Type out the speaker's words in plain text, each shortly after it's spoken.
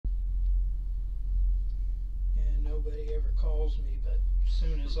controls me, but as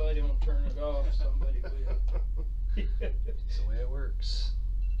soon as I don't turn it off, somebody will. That's the way it works.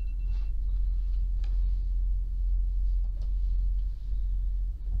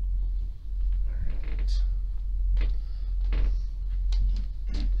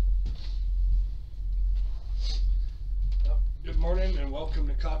 Good morning and welcome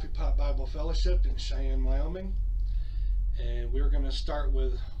to Coffee Pot Bible Fellowship in Cheyenne, Wyoming. And we're going to start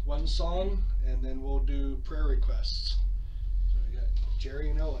with one song and then we'll do prayer requests. So we got Jerry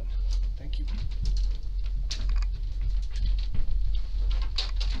and Owen. Thank you.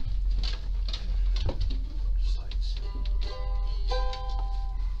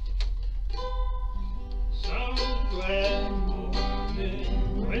 Some glad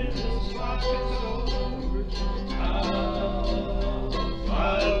morning when this life is over, I'll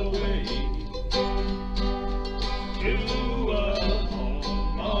fly away to a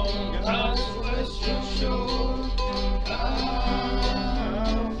home on God's celestial shore.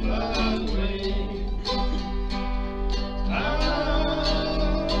 I'll fly away.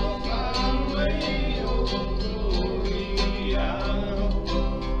 I'll fly away, oh glory, I'll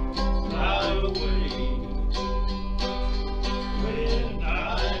fly away. When I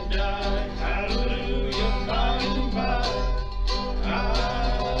die, hallelujah, by and by,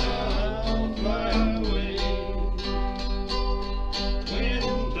 I'll fly away. When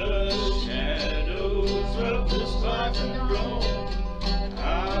the shadows of this life are gone,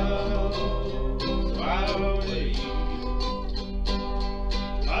 I'll fly away.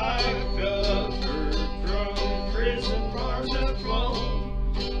 Like a bird from prison bars have flown,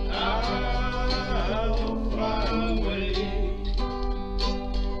 I'll fly away.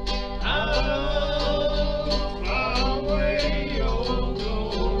 I'll fly away, oh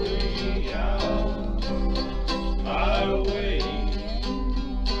glory, I'll fly away.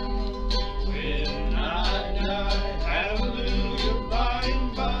 When I die, hallelujah, by and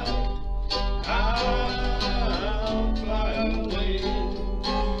by, I'll fly away.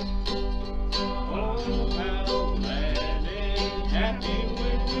 Oh, how glad and happy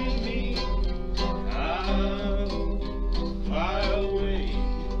when we meet, I'll fly away.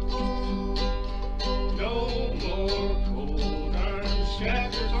 No more cold iron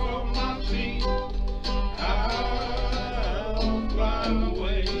shackles on my feet, I'll fly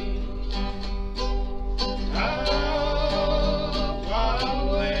away. I'll fly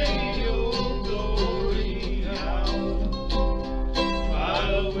away, oh glory, I'll fly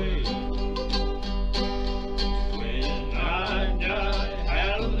away. When I die,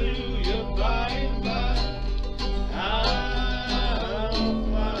 hallelujah, by and by, I'll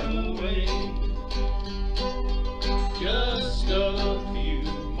fly away. Just a few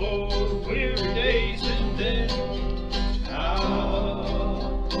more weary days and then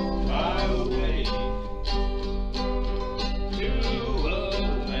I'll fly away to a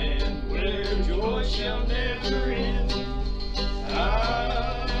land where joy shall never end.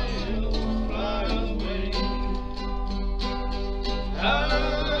 I'll fly away.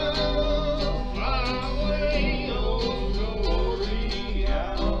 I'll fly away, oh glory,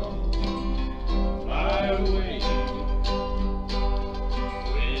 I'll fly away.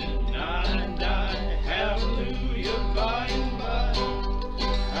 When I die, hallelujah, by and by,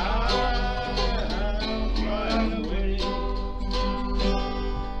 I'll fly away.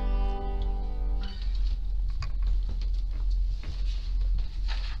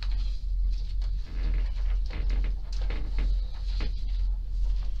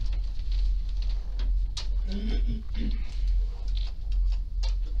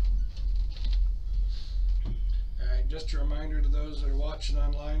 Alright, just a reminder to those that are watching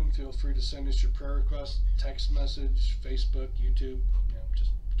online, feel free to send us your prayer requests, text message, Facebook, YouTube,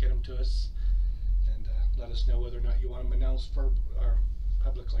 just get them to us and let us know whether or not you want them announced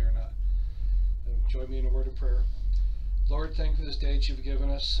publicly or not. Join me in a word of prayer. Lord, thank you for this day that you've given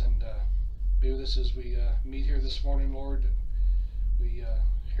us, and be with us as we meet here this morning, Lord. We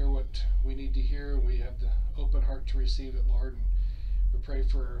hear what we need to hear. We have the open heart to receive it, Lord. And we pray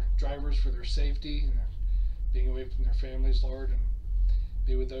for drivers, for their safety and being away from their families, Lord, and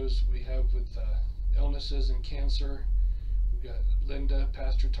be with those we have with illnesses and cancer. We've got Linda,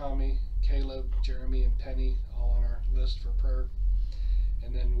 Pastor Tommy, Caleb, Jeremy, and Penny all on our list for prayer.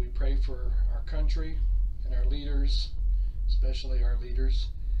 And then we pray for our country and our leaders, especially our leaders,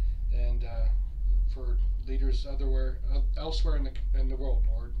 and for leaders elsewhere in the world,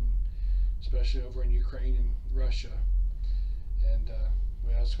 Lord, and especially over in Ukraine and Russia. And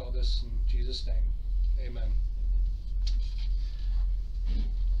we ask all this in Jesus' name. Amen.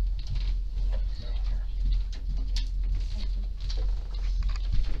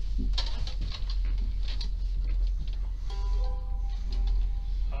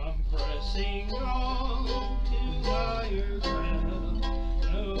 sing on to higher ground.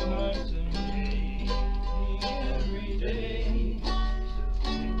 No hearts amazing every day.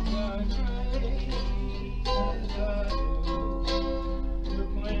 Sing my praise as I go, to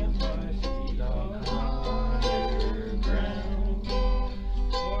plant my feet on higher ground.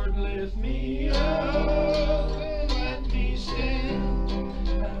 Lord, lift me up and let me stand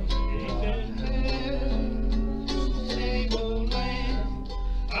on faith and heaven's stable land,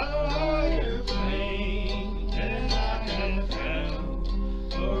 a higher plane than I have found.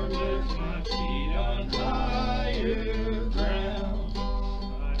 Lord, lift my feet on higher ground.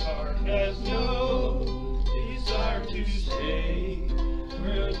 My heart has no desire to stay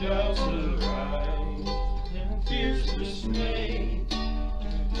where doubts arise and fears dismay.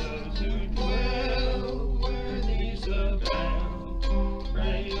 Those who dwell where these abound,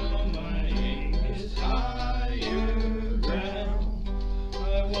 rain on my aim is higher ground.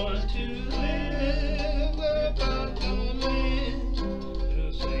 I want to live above the land,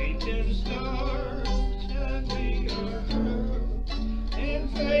 till Satan's darts at me are hurled, and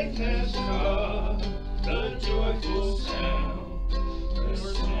faith has caught the joyful sound.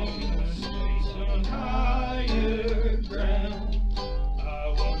 We're taking a space on higher ground. I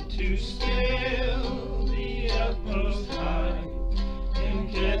want to scale the utmost height and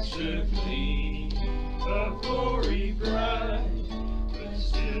catch the gleam of glory bright. But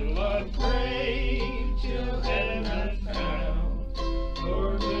still I pray till heaven found.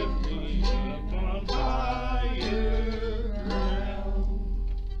 Lord, lift me up on higher ground.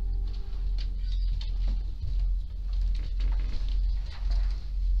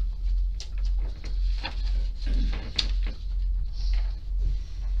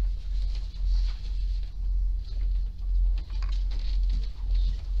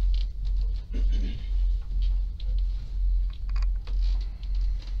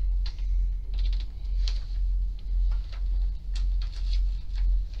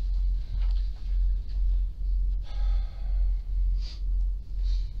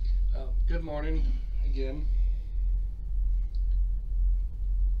 Good morning again.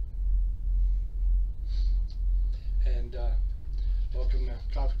 And welcome to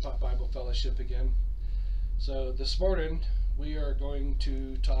Coffee Pot Bible Fellowship again. So this morning we are going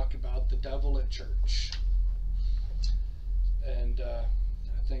to talk about the devil at church. And I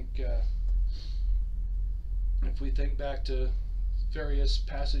think if we think back to various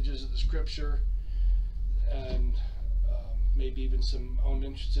passages of the scripture and maybe even some own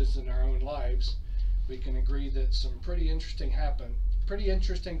interests in our own lives, we can agree that some pretty interesting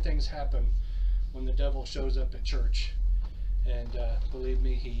things happen when the devil shows up at church. And believe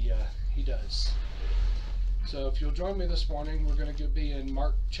me, he does. So if you'll join me this morning, we're going to be in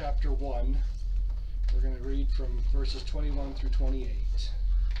Mark chapter 1. We're going to read from verses 21 through 28.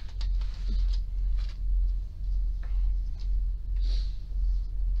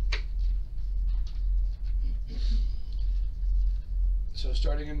 So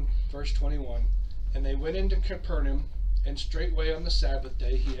starting in verse 21, and they went into Capernaum, and straightway on the Sabbath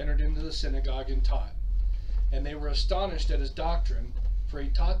day he entered into the synagogue and taught. And they were astonished at his doctrine, for he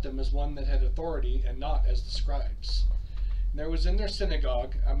taught them as one that had authority, and not as the scribes. And there was in their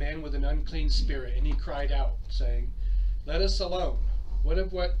synagogue a man with an unclean spirit, and he cried out, saying, Let us alone. What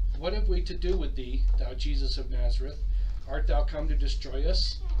have we to do with thee, thou Jesus of Nazareth? Art thou come to destroy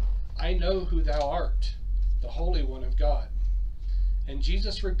us? I know who thou art, the Holy One of God. And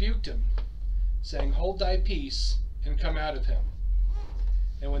Jesus rebuked him, saying, Hold thy peace, and come out of him.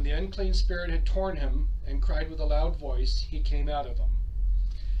 And when the unclean spirit had torn him, and cried with a loud voice, he came out of him.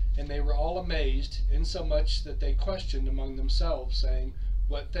 And they were all amazed, insomuch that they questioned among themselves, saying,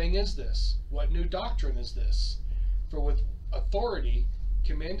 What thing is this? What new doctrine is this? For with authority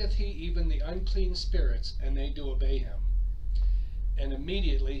commandeth he even the unclean spirits, and they do obey him. And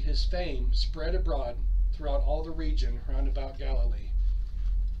immediately his fame spread abroad throughout all the region round about Galilee.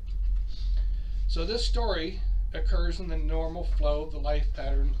 So this story occurs in the normal flow of the life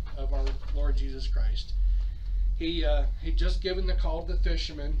pattern of our Lord Jesus Christ. He'd just given the call to the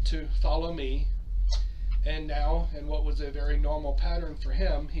fishermen to follow me, and now, in what was a very normal pattern for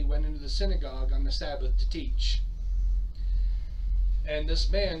him, he went into the synagogue on the Sabbath to teach. And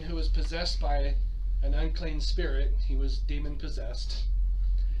this man who was possessed by an unclean spirit, he was demon possessed,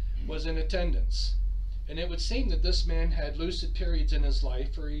 was in attendance. And it would seem that this man had lucid periods in his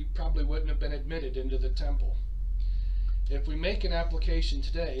life, or he probably wouldn't have been admitted into the temple. If we make an application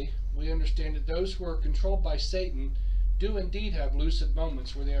today, we understand that those who are controlled by Satan do indeed have lucid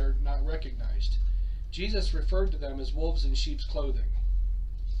moments where they are not recognized. Jesus referred to them as wolves in sheep's clothing.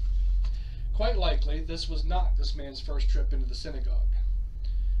 Quite likely, this was not this man's first trip into the synagogue.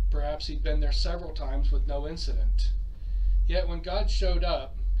 Perhaps he'd been there several times with no incident. Yet when God showed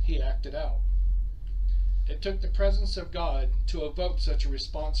up, he acted out. It took the presence of God to evoke such a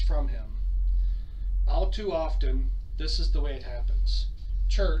response from him. All too often, this is the way it happens.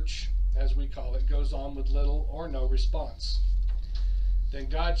 Church, as we call it, goes on with little or no response. Then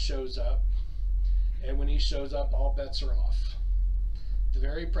God shows up, and when he shows up, all bets are off. The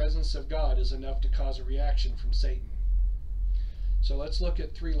very presence of God is enough to cause a reaction from Satan. So let's look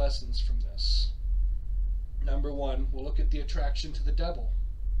at 3 lessons from this. Number 1, we'll look at the attraction to the devil.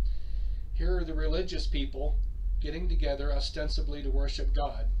 Here are the religious people getting together ostensibly to worship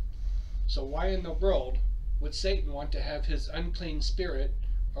God. So why in the world would Satan want to have his unclean spirit,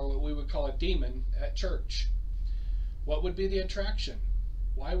 or what we would call a demon, at church? What would be the attraction?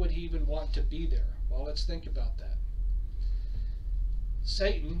 Why would he even want to be there? Well, let's think about that.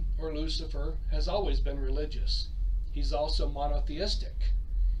 Satan, or Lucifer, has always been religious. He's also monotheistic.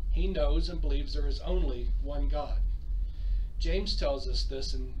 He knows and believes there is only one God. James tells us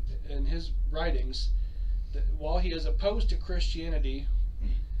this in his writings, that while he is opposed to Christianity,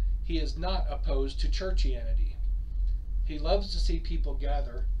 he is not opposed to churchianity. He loves to see people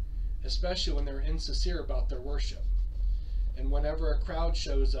gather, especially when they're insincere about their worship. And whenever a crowd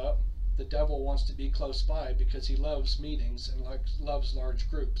shows up, the devil wants to be close by because he loves meetings and loves large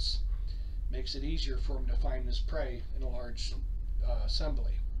groups. Makes it easier for him to find his prey in a large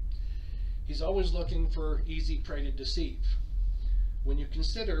assembly. He's always looking for easy prey to deceive. When you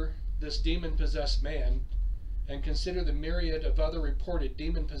consider this demon-possessed man and consider the myriad of other reported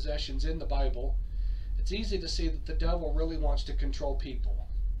demon possessions in the Bible, it's easy to see that the devil really wants to control people.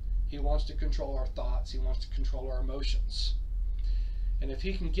 He wants to control our thoughts. He wants to control our emotions. And if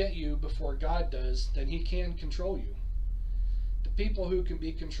he can get you before God does, then he can control you. The people who can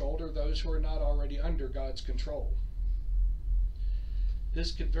be controlled are those who are not already under God's control.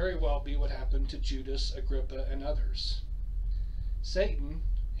 This could very well be what happened to Judas, Agrippa, and others. Satan,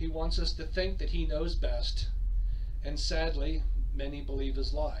 he wants us to think that he knows best, and sadly, many believe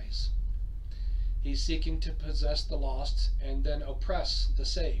his lies. He's seeking to possess the lost and then oppress the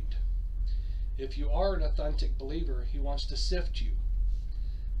saved. If you are an authentic believer, he wants to sift you.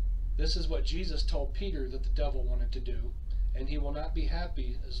 This is what Jesus told Peter that the devil wanted to do, and he will not be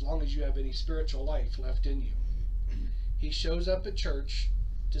happy as long as you have any spiritual life left in you. He shows up at church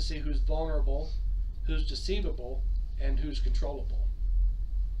to see who's vulnerable, who's deceivable, and who's controllable.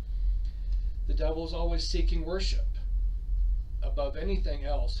 The devil's always seeking worship. Above anything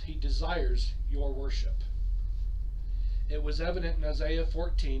else, he desires your worship. It was evident in Isaiah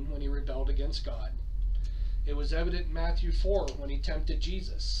 14 when he rebelled against God. It was evident in Matthew 4 when he tempted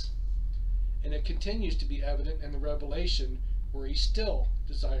Jesus. And it continues to be evident in the Revelation where he still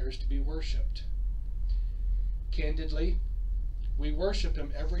desires to be worshipped. Candidly, we worship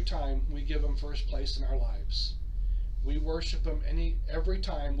him every time we give him first place in our lives. We worship him every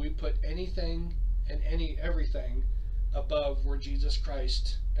time we put anything and everything above where Jesus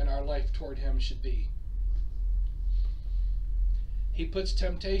Christ and our life toward him should be. He puts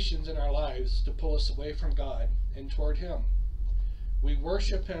temptations in our lives to pull us away from God and toward him. We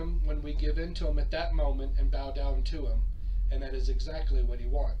worship him when we give in to him at that moment and bow down to him, and that is exactly what he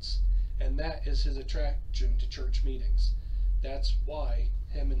wants. And that is his attraction to church meetings. That's why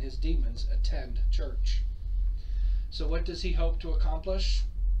him and his demons attend church. So what does he hope to accomplish?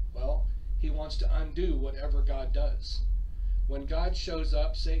 Well, he wants to undo whatever God does. When God shows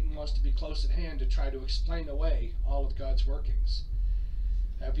up, Satan wants to be close at hand to try to explain away all of God's workings.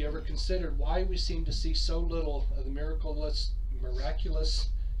 Have you ever considered why we seem to see so little of the miraculous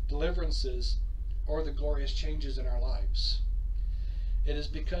deliverances or the glorious changes in our lives? It is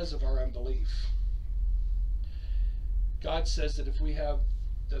because of our unbelief. God says that if we have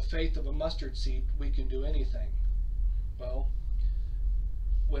the faith of a mustard seed, we can do anything. Well,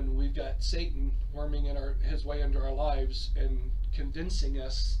 when we've got Satan worming in his way into our lives and convincing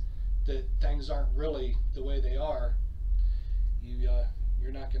us that things aren't really the way they are,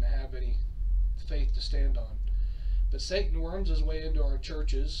 you're not going to have any faith to stand on. But Satan worms his way into our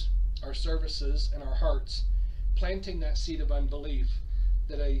churches, our services, and our hearts, planting that seed of unbelief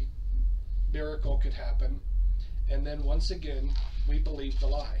that a miracle could happen, and then once again we believe the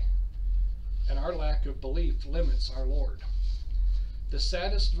lie. And our lack of belief limits our Lord. The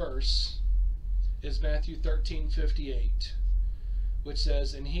saddest verse is Matthew 13:58, which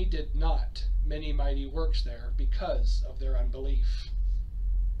says, "And he did not many mighty works there because of their unbelief."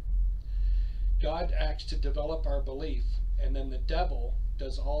 God acts to develop our belief, and then the devil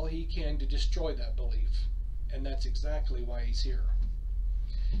does all he can to destroy that belief. And that's exactly why he's here.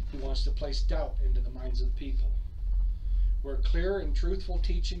 He wants to place doubt into the minds of the people. Where clear and truthful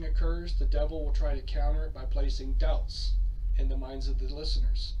teaching occurs, the devil will try to counter it by placing doubts in the minds of the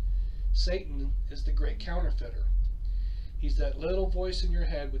listeners. Satan is the great counterfeiter. He's that little voice in your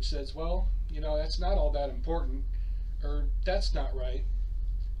head which says, well, that's not all that important, or that's not right,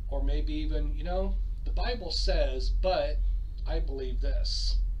 or maybe even, the Bible says, but I believe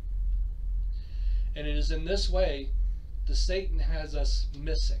this. And it is in this way that Satan has us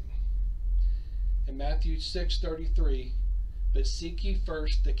missing. In Matthew 6:33, but seek ye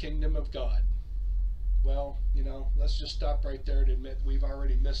first the kingdom of God. Well, let's just stop right there and admit we've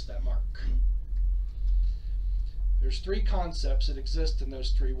already missed that mark. There's three concepts that exist in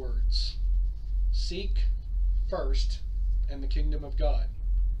those three words. Seek, first, and the kingdom of God.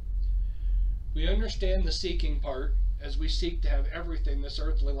 We understand the seeking part as we seek to have everything this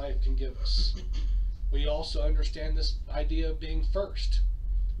earthly life can give us. We also understand this idea of being first.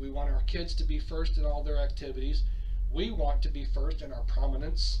 We want our kids to be first in all their activities. We want to be first in our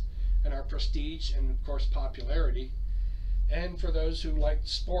prominence and our prestige and, of course, popularity. And for those who like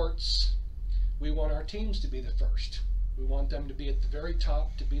sports, we want our teams to be the first. We want them to be at the very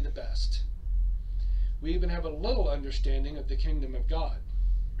top, to be the best. We even have a little understanding of the kingdom of God.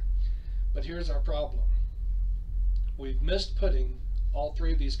 But here's our problem. We've missed putting all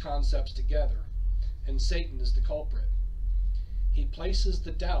three of these concepts together, and Satan is the culprit. He places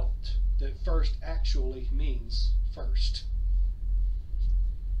the doubt that first actually means first.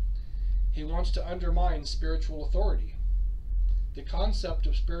 He wants to undermine spiritual authority. The concept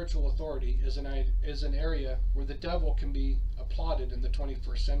of spiritual authority is an area where the devil can be applauded in the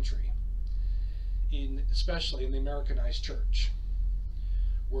 21st century, especially in the Americanized church.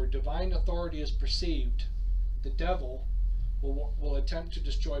 Where divine authority is perceived, the devil will attempt to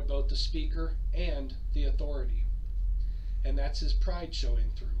destroy both the speaker and the authority. And that's his pride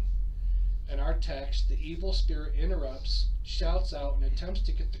showing through. In our text, the evil spirit interrupts, shouts out, and attempts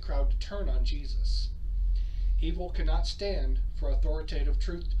to get the crowd to turn on Jesus. Evil cannot stand for authoritative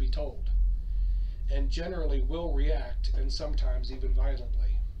truth to be told, and generally will react, and sometimes even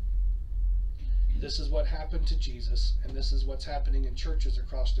violently. This is what happened to Jesus, and this is what's happening in churches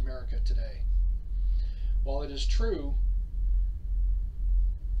across America today. While it is true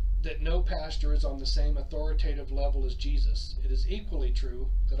that no pastor is on the same authoritative level as Jesus, it is equally true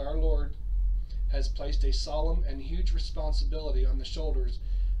that our Lord has placed a solemn and huge responsibility on the shoulders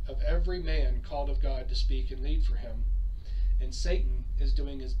of every man called of God to speak and lead for him, and Satan is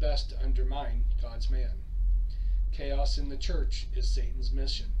doing his best to undermine God's man. Chaos in the church is Satan's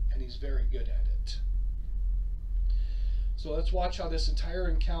mission, and he's very good at it. So let's watch how this entire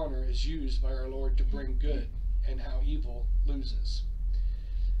encounter is used by our Lord to bring good, and how evil loses.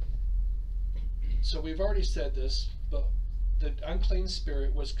 So we've already said this, but the unclean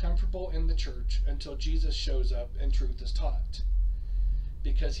spirit was comfortable in the church until Jesus shows up and truth is taught,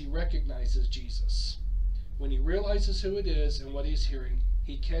 because he recognizes Jesus. When he realizes who it is and what he's hearing,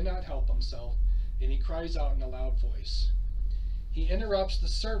 he cannot help himself, and he cries out in a loud voice. He interrupts the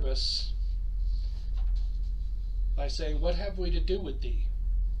service by saying, "What have we to do with thee?"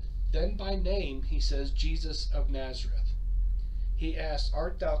 Then by name he says, "Jesus of Nazareth." He asks,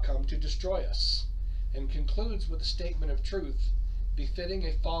 "Art thou come to destroy us?" and concludes with a statement of truth befitting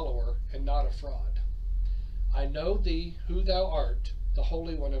a follower and not a fraud. "I know thee who thou art, the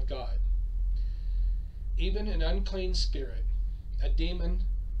Holy One of God." Even an unclean spirit, a demon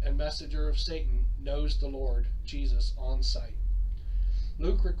and messenger of Satan, knows the Lord Jesus on sight.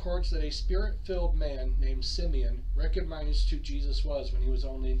 Luke records that a spirit-filled man named Simeon recognized who Jesus was when he was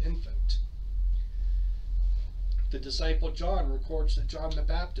only an infant. The disciple John records that John the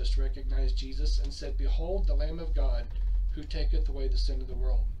Baptist recognized Jesus and said, "Behold the Lamb of God, who taketh away the sin of the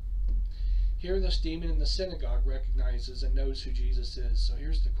world." Here this demon in the synagogue recognizes and knows who Jesus is. So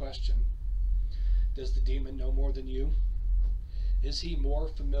here's the question. Does the demon know more than you? Is he more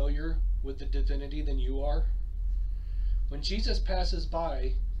familiar with the divinity than you are? When Jesus passes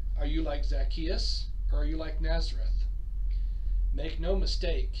by, are you like Zacchaeus or are you like Nazareth? Make no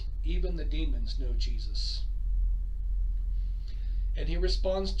mistake, even the demons know Jesus. And he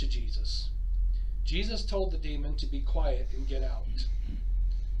responds to Jesus. Jesus told the demon to be quiet and get out.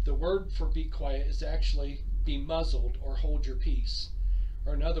 The word for be quiet is actually be muzzled or hold your peace.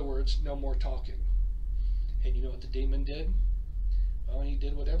 Or in other words, no more talking. And you know what the demon did? Well, he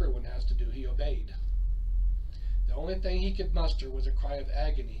did what everyone has to do. He obeyed. The only thing he could muster was a cry of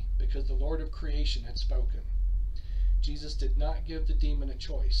agony because the Lord of creation had spoken. Jesus did not give the demon a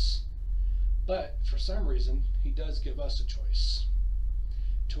choice. But for some reason, he does give us a choice.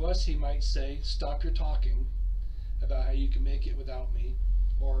 To us, he might say, "Stop your talking about how you can make it without me,"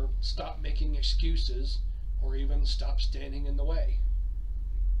 or "Stop making excuses," or even stop standing in the way.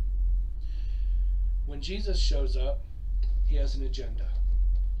 When Jesus shows up, he has an agenda.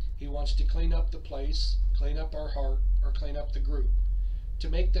 He wants to clean up the place, clean up our heart, or clean up the group, to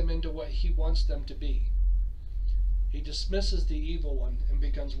make them into what he wants them to be. He dismisses the evil one and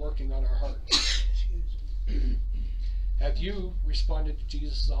begins working on our heart. Have you responded to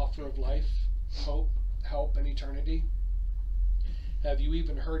Jesus' offer of life, hope, help, and eternity? Have you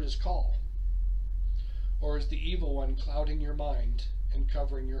even heard his call? Or is the evil one clouding your mind and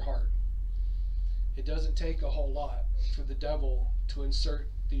covering your heart? It doesn't take a whole lot for the devil to insert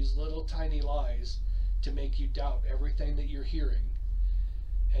these little tiny lies to make you doubt everything that you're hearing,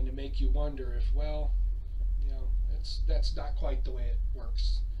 and to make you wonder if, well, that's not quite the way it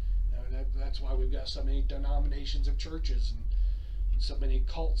works. That's why we've got so many denominations of churches and so many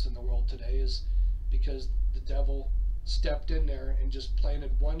cults in the world today, is because the devil stepped in there and just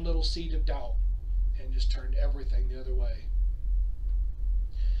planted one little seed of doubt and just turned everything the other way.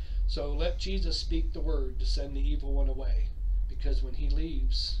 So let Jesus speak the word to send the evil one away, because when he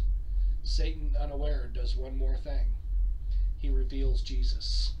leaves, Satan, unaware, does one more thing. He reveals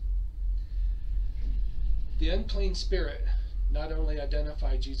Jesus. The unclean spirit not only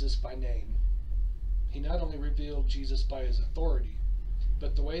identified Jesus by name, he not only revealed Jesus by his authority,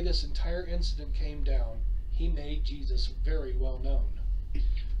 but the way this entire incident came down, he made Jesus very well known.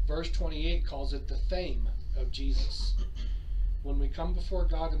 Verse 28 calls it the fame of Jesus. When we come before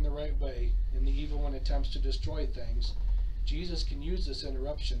God in the right way, and the evil one attempts to destroy things, Jesus can use this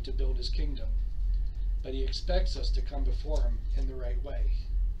interruption to build his kingdom. But he expects us to come before him in the right way.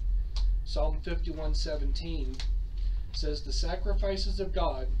 Psalm 51:17 says, "The sacrifices of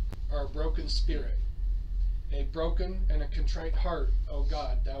God are a broken spirit. A broken and a contrite heart, O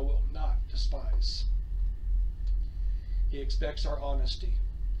God, thou wilt not despise." He expects our honesty,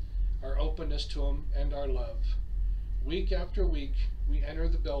 our openness to him, and our love. Week after week, we enter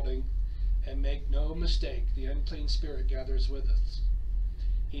the building, and make no mistake, the unclean spirit gathers with us.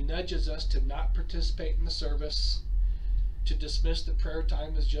 He nudges us to not participate in the service, to dismiss the prayer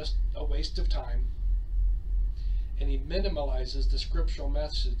time as just a waste of time, and he minimalizes the scriptural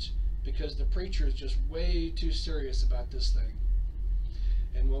message because the preacher is just way too serious about this thing.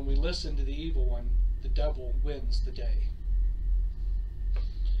 And when we listen to the evil one, the devil wins the day.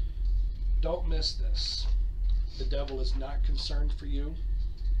 Don't miss this. The devil is not concerned for you.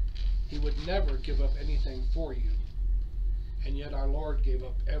 He would never give up anything for you. And yet our Lord gave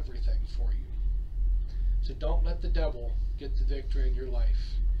up everything for you. So don't let the devil get the victory in your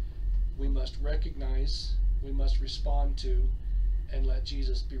life. We must recognize, we must respond to, and let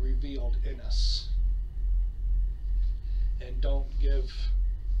Jesus be revealed in us. And don't give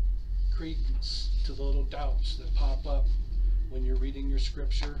credence to the little doubts that pop up when you're reading your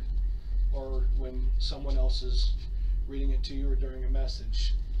scripture, or when someone else is reading it to you, or during a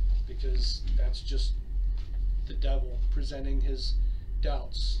message, because that's just the devil presenting his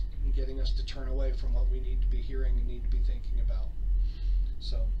doubts and getting us to turn away from what we need to be hearing and need to be thinking about.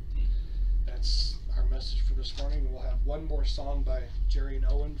 So that's our message for this morning. We'll have one more song by Jerry and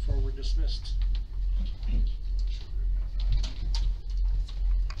Owen before we're dismissed.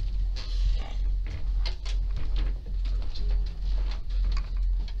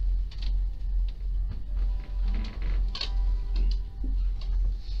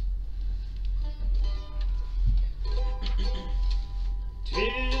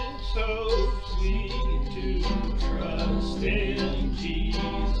 Tis so sweet to trust in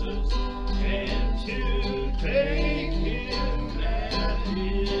Jesus and to take him at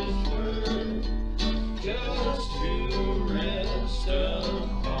his word. Just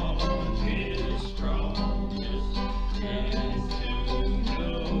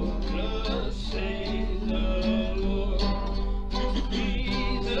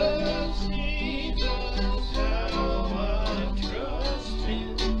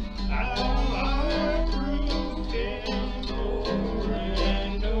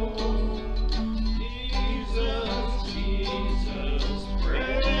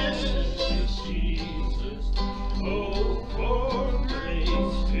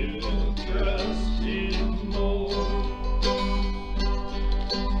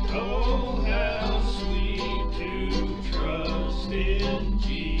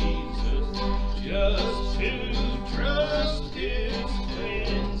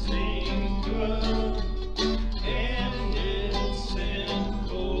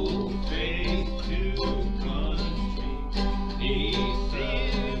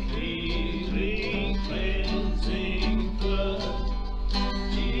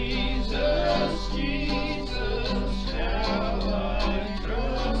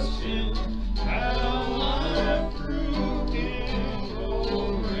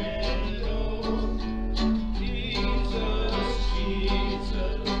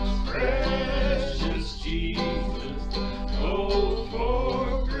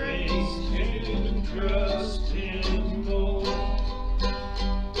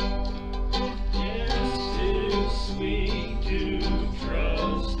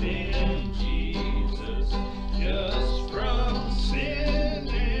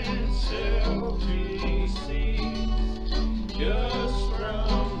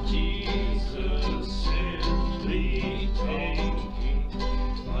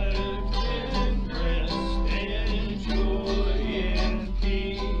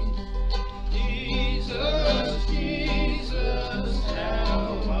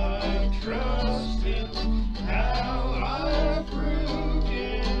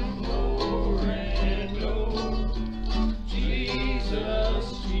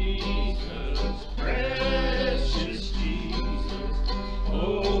Jesus, precious Jesus,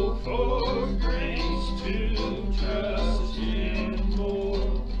 oh, for grace to trust Him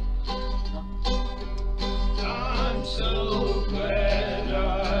more. I'm so glad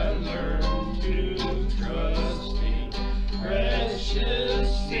I learned to trust Him, precious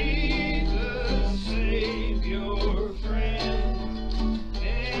Jesus, Savior, friend,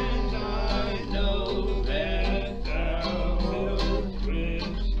 and I know that Thou wilt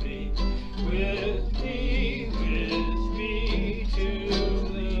with me to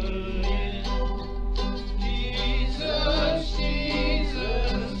the end. Jesus,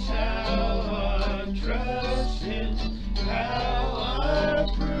 Jesus, how I trust Him, how I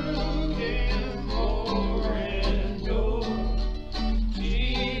prove Him more and more.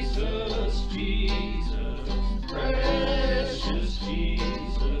 Jesus, Jesus, precious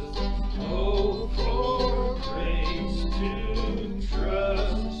Jesus, oh, for grace to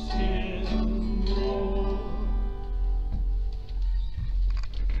trust Him more.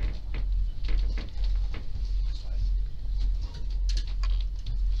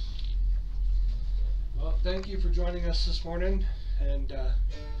 Well, thank you for joining us this morning, and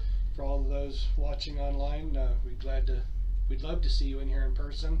for all of those watching online, we'd love to see you in here in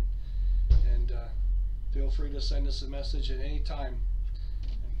person, and feel free to send us a message at any time.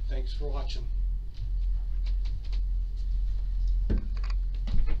 And thanks for watching.